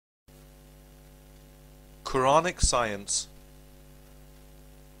Quranic science.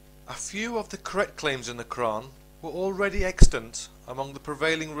 A few of the correct claims in the Quran were already extant among the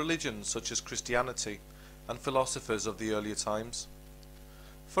prevailing religions such as Christianity and philosophers of the earlier times.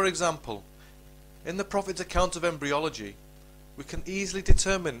 For example, in the Prophet's account of embryology, we can easily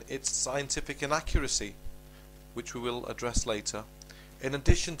determine its scientific inaccuracy, which we will address later, in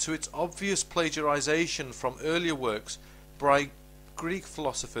addition to its obvious plagiarization from earlier works by Greek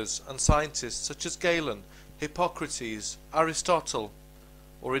philosophers and scientists such as Galen, Hippocrates, Aristotle,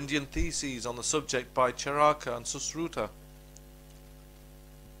 or Indian theses on the subject by Charaka and Susruta.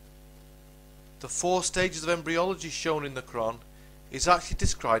 The 4 stages of embryology shown in the Quran is actually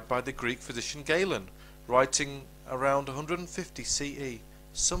described by the Greek physician Galen, writing around 150 CE,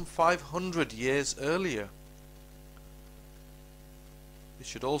 some 500 years earlier. It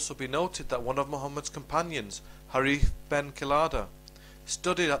should also be noted that one of Muhammad's companions, Harith ben Kilada,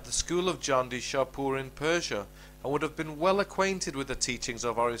 studied at the school of Jandi Shapur in Persia and would have been well acquainted with the teachings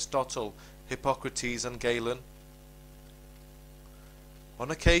of Aristotle, Hippocrates and Galen.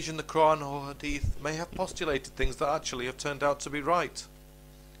 On occasion the Quran or Hadith may have postulated things that actually have turned out to be right.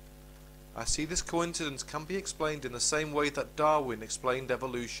 I see this coincidence can be explained in the same way that Darwin explained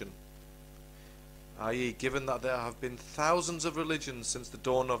evolution, i.e., given that there have been thousands of religions since the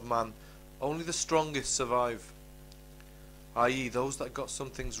dawn of man, only the strongest survive, i.e., those that got some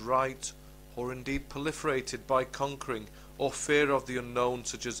things right or indeed proliferated by conquering or fear of the unknown,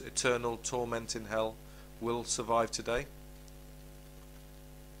 such as eternal torment in hell, will survive today.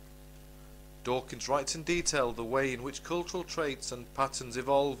 Dawkins writes in detail the way in which cultural traits and patterns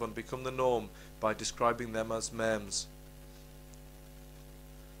evolve and become the norm by describing them as memes.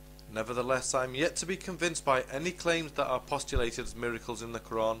 Nevertheless, I am yet to be convinced by any claims that are postulated as miracles in the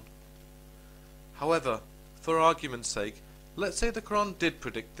Quran. However, for argument's sake, let's say the Quran did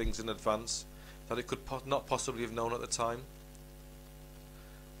predict things in advance that it could not possibly have known at the time.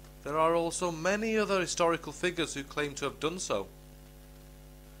 There are also many other historical figures who claim to have done so.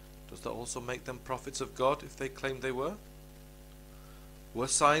 Does that also make them prophets of God if they claimed they were? Were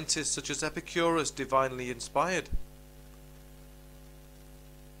scientists such as Epicurus divinely inspired?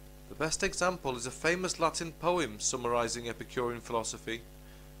 The best example is a famous Latin poem summarizing Epicurean philosophy,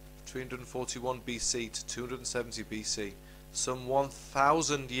 341 BC to 270 BC, some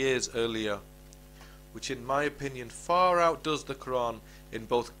 1000 years earlier, which in my opinion far outdoes the Quran in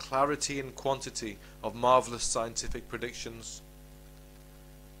both clarity and quantity of marvelous scientific predictions.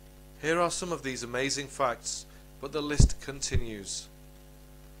 Here are some of these amazing facts, but the list continues.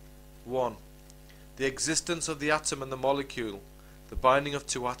 1. The existence of the atom and the molecule, the binding of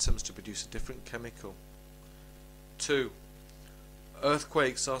 2 atoms to produce a different chemical. 2.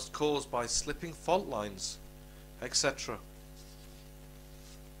 Earthquakes are caused by slipping fault lines, etc.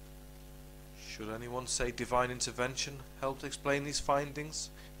 Should anyone say divine intervention helped explain these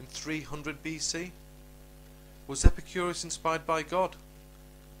findings in 300 BC? Was Epicurus inspired by God?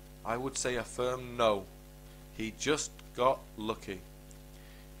 I would say a firm no. He just got lucky.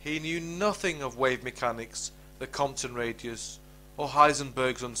 He knew nothing of wave mechanics, the Compton radius, or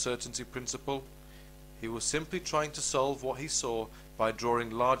Heisenberg's uncertainty principle. He was simply trying to solve what he saw by drawing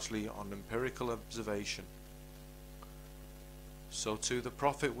largely on empirical observation. So too the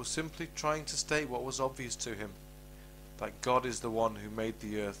Prophet was simply trying to state what was obvious to him, that God is the one who made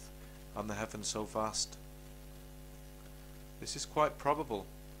the earth and the heavens so vast. This is quite probable,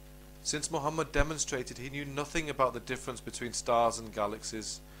 since Muhammad demonstrated he knew nothing about the difference between stars and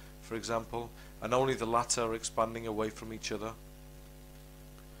galaxies, for example, and only the latter are expanding away from each other.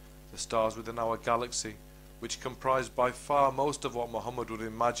 The stars within our galaxy, which comprise by far most of what Muhammad would have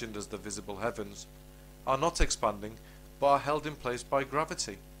imagined as the visible heavens, are not expanding, but are held in place by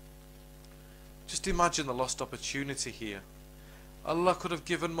gravity. Just imagine the lost opportunity here. Allah could have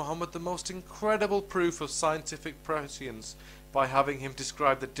given Muhammad the most incredible proof of scientific prescience by having him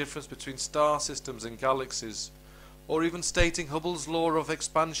describe the difference between star systems and galaxies, or even stating Hubble's law of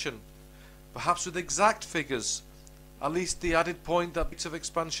expansion, perhaps with exact figures, at least the added point that the rate of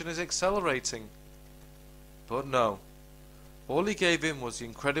expansion is accelerating. But no, all he gave him was the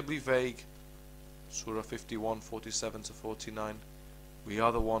incredibly vague Surah 51, 47 to 49, we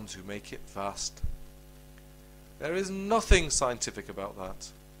are the ones who make it vast. There is nothing scientific about that.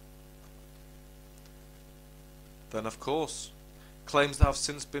 Then of course, claims that have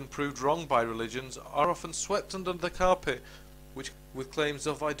since been proved wrong by religions are often swept under the carpet with claims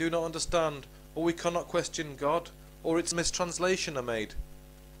of I do not understand, or we cannot question God, or its mistranslation are made.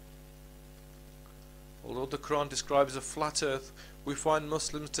 Although the Quran describes a flat earth, we find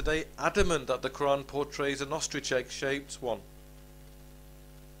Muslims today adamant that the Quran portrays an ostrich egg shaped one.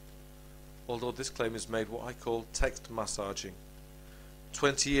 although this claim is made what I call text massaging.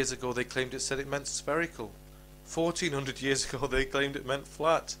 20 years ago they claimed it meant spherical. 1400 years ago they claimed it meant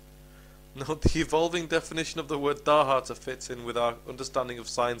flat. Note the evolving definition of the word daha to fit in with our understanding of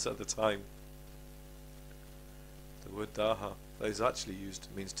science at the time. The word daha that is actually used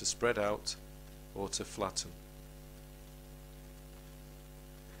means to spread out or to flatten.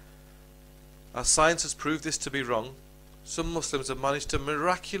 As science has proved this to be wrong, some Muslims have managed to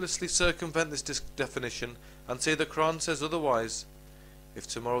miraculously circumvent this definition and say the Quran says otherwise. If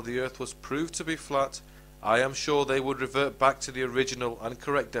tomorrow the earth was proved to be flat, I am sure they would revert back to the original and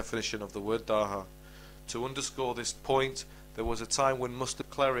correct definition of the word daha. To underscore this point, there was a time when Muslim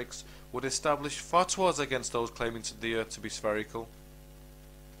clerics would establish fatwas against those claiming the earth to be spherical.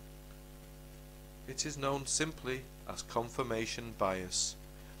 It is known simply as confirmation bias,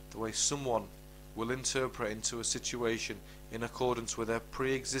 the way someone will interpret into a situation in accordance with their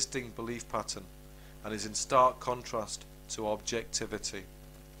pre-existing belief pattern, and is in stark contrast to objectivity.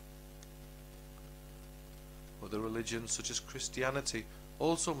 Other religions, such as Christianity,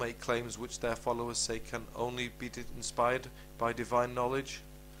 also make claims which their followers say can only be inspired by divine knowledge.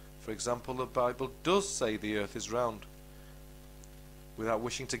 For example, the Bible does say the earth is round. Without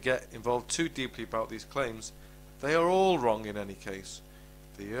wishing to get involved too deeply about these claims, they are all wrong in any case.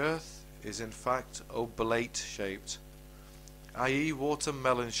 The earth is in fact oblate shaped, i.e.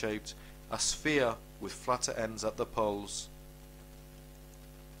 watermelon shaped, a sphere with flatter ends at the poles.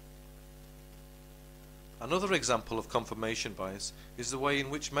 Another example of confirmation bias is the way in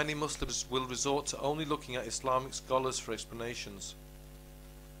which many Muslims will resort to only looking at Islamic scholars for explanations,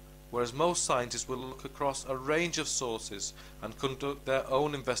 whereas most scientists will look across a range of sources and conduct their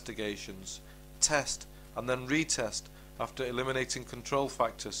own investigations, test and then retest after eliminating control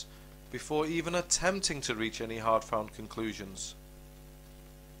factors before even attempting to reach any hard-found conclusions.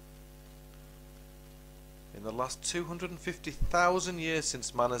 In the last 250,000 years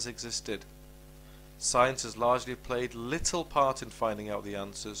since man has existed, science has largely played little part in finding out the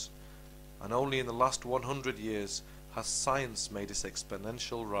answers, and only in the last 100 years has science made its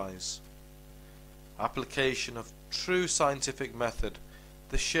exponential rise. Application of true scientific method,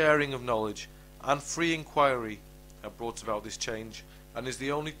 the sharing of knowledge, and free inquiry have brought about this change, and is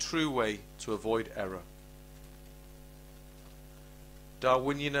the only true way to avoid error.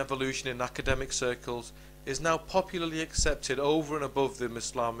 Darwinian evolution in academic circles is now popularly accepted over and above the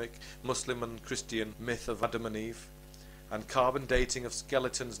Muslim and Christian myth of Adam and Eve, and carbon dating of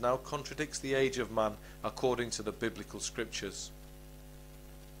skeletons now contradicts the age of man according to the biblical scriptures.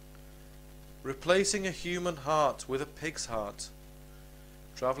 Replacing a human heart with a pig's heart,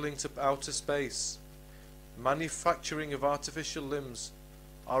 travelling to outer space, manufacturing of artificial limbs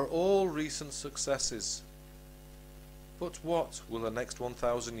are all recent successes. But what will the next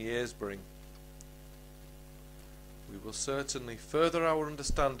 1,000 years bring? We will certainly further our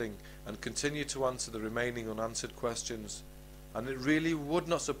understanding and continue to answer the remaining unanswered questions, and it really would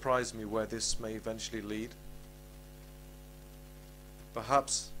not surprise me where this may eventually lead.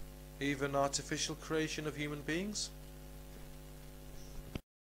 Perhaps even artificial creation of human beings?